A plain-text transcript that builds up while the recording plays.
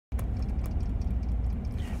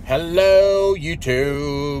Hello,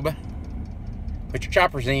 YouTube. Put your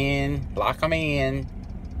choppers in. Lock them in. Isn't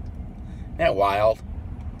that wild?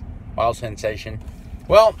 Wild sensation.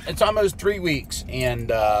 Well, it's almost 3 weeks,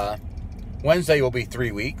 and Wednesday will be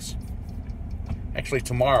 3 weeks. Actually,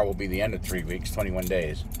 tomorrow will be the end of 3 weeks, 21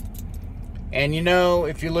 days. And you know,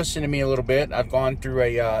 if you listen to me a little bit, I've gone through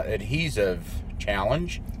a adhesive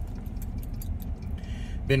challenge.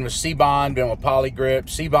 Been with C-Bond, been with Polygrip.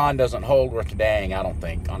 C-Bond doesn't hold worth a dang, I don't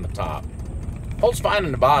think, on the top. Holds fine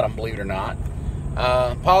on the bottom, believe it or not.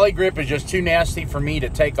 Polygrip is just too nasty for me to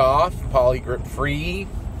take off. Polygrip free.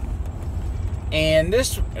 And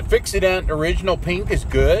this Fixodent Original Pink is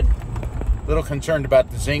good. A little concerned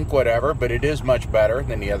about the zinc, whatever, but it is much better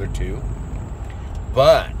than the other two.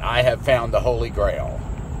 But I have found the Holy Grail.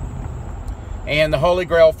 And the Holy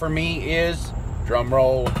Grail for me is, drum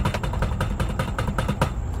roll,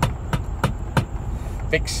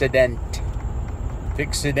 Fixodent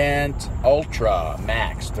Ultra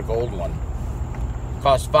Max, the gold one.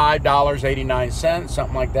 Costs $5.89,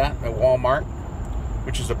 something like that, at Walmart,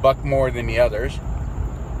 which is $1 more than the others.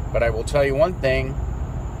 But I will tell you one thing: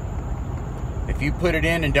 if you put it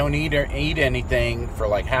in and don't eat anything for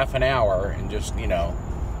like half an hour and just, you know,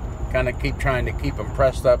 kind of keep trying to keep them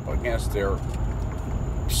pressed up against their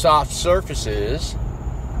soft surfaces.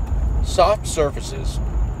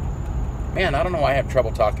 Man, I don't know why I have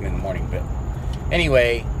trouble talking in the morning, but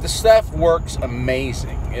anyway, the stuff works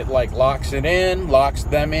amazing. It like locks it in, locks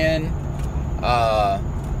them in. I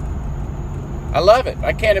love it.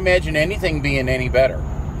 I can't imagine anything being any better.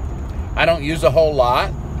 I don't use a whole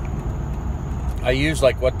lot. I use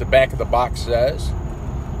like what the back of the box says.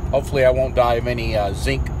 Hopefully I won't die of any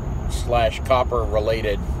zinc/copper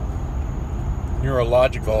related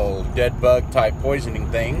neurological dead bug type poisoning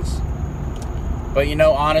things. But you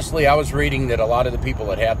know, honestly, I was reading that a lot of the people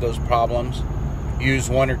that have those problems use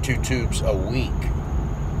 1 or 2 tubes a week.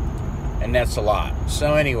 And that's a lot.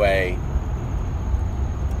 So anyway,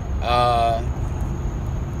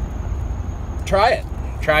 try it.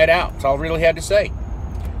 Try it out. That's all I really had to say.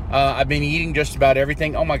 I've been eating just about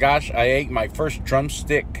everything. Oh my gosh, I ate my first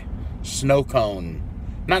drumstick snow cone.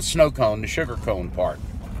 Not snow cone, the sugar cone part.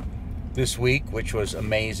 This week, which was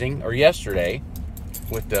amazing. Or yesterday,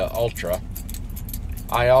 with the Ultra.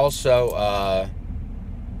 I also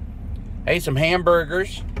ate some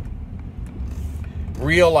hamburgers.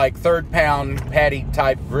 Real, like, 3rd pound patty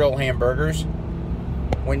type grill hamburgers.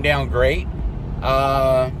 Went down great.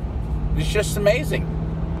 It's just amazing.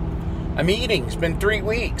 I'm eating. It's been 3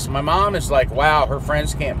 weeks. My mom is like, wow, her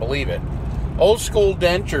friends can't believe it. Old school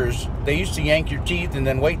dentures, they used to yank your teeth and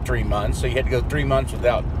then wait 3 months. So you had to go 3 months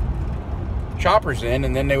without choppers in,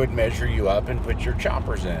 and then they would measure you up and put your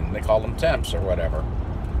choppers in. They call them temps or whatever.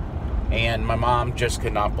 And my mom just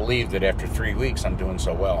could not believe that after 3 weeks I'm doing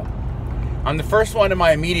so well. I'm the first one in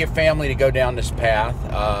my immediate family to go down this path.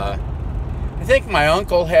 I think my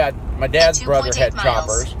uncle had, my dad's brother had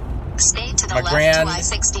choppers. Stay to the left to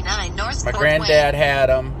I-69 North. My granddad had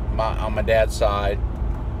them on my dad's side.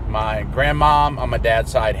 My grandmom on my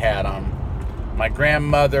dad's side had them. My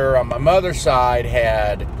grandmother on my mother's side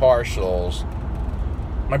had partials.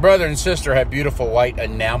 My brother and sister had beautiful white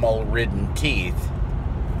enamel-ridden teeth.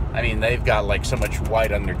 I mean, they've got like so much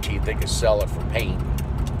white on their teeth they could sell it for paint.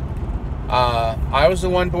 I was the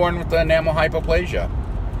one born with the enamel hypoplasia.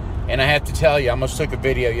 And I have to tell you, I almost took a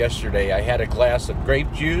video yesterday. I had a glass of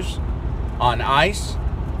grape juice on ice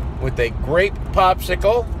with a grape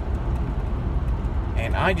popsicle.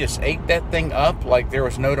 And I just ate that thing up like there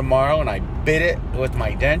was no tomorrow. And I bit it with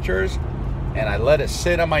my dentures. And I let it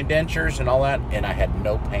sit on my dentures and all that. And I had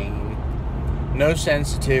no pain, no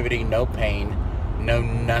sensitivity, no pain, no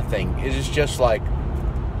nothing. It is just like,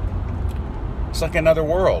 it's like another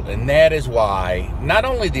world. And that is why, not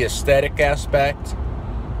only the aesthetic aspect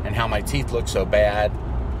and how my teeth look so bad,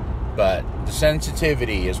 but the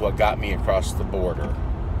sensitivity is what got me across the border,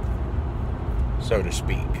 so to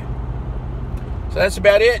speak. So that's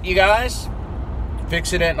about it, you guys.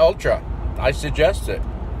 Fixodent Ultra. I suggest it.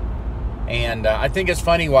 And I think it's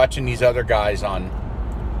funny watching these other guys and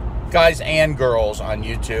girls on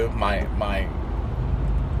YouTube. My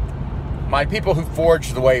people who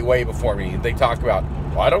forged the way before me, they talk about,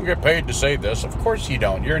 well, I don't get paid to say this. Of course you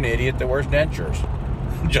don't. You're an idiot that wears dentures.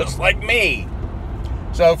 Just like me.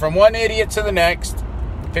 So from one idiot to the next,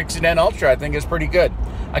 Fixodent Ultra I think is pretty good.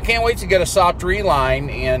 I can't wait to get a soft reline,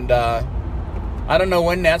 and I don't know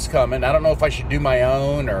when that's coming. I don't know if I should do my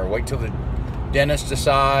own or wait till the dentist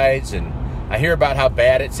decides. And I hear about how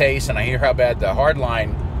bad it tastes, and I hear how bad the hard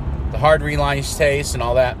relines taste and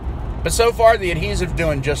all that. But so far, the adhesive's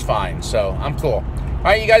doing just fine, so I'm cool. All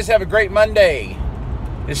right, you guys have a great Monday.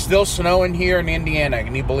 It's still snowing here in Indiana.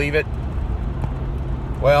 Can you believe it?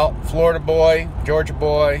 Well, Florida boy, Georgia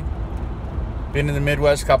boy, been in the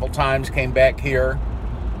Midwest a couple times, came back here,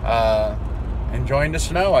 enjoying the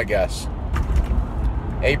snow, I guess.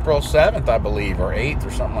 April 7th, I believe, or 8th,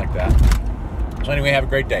 or something like that. So anyway, have a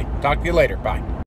great day. Talk to you later. Bye.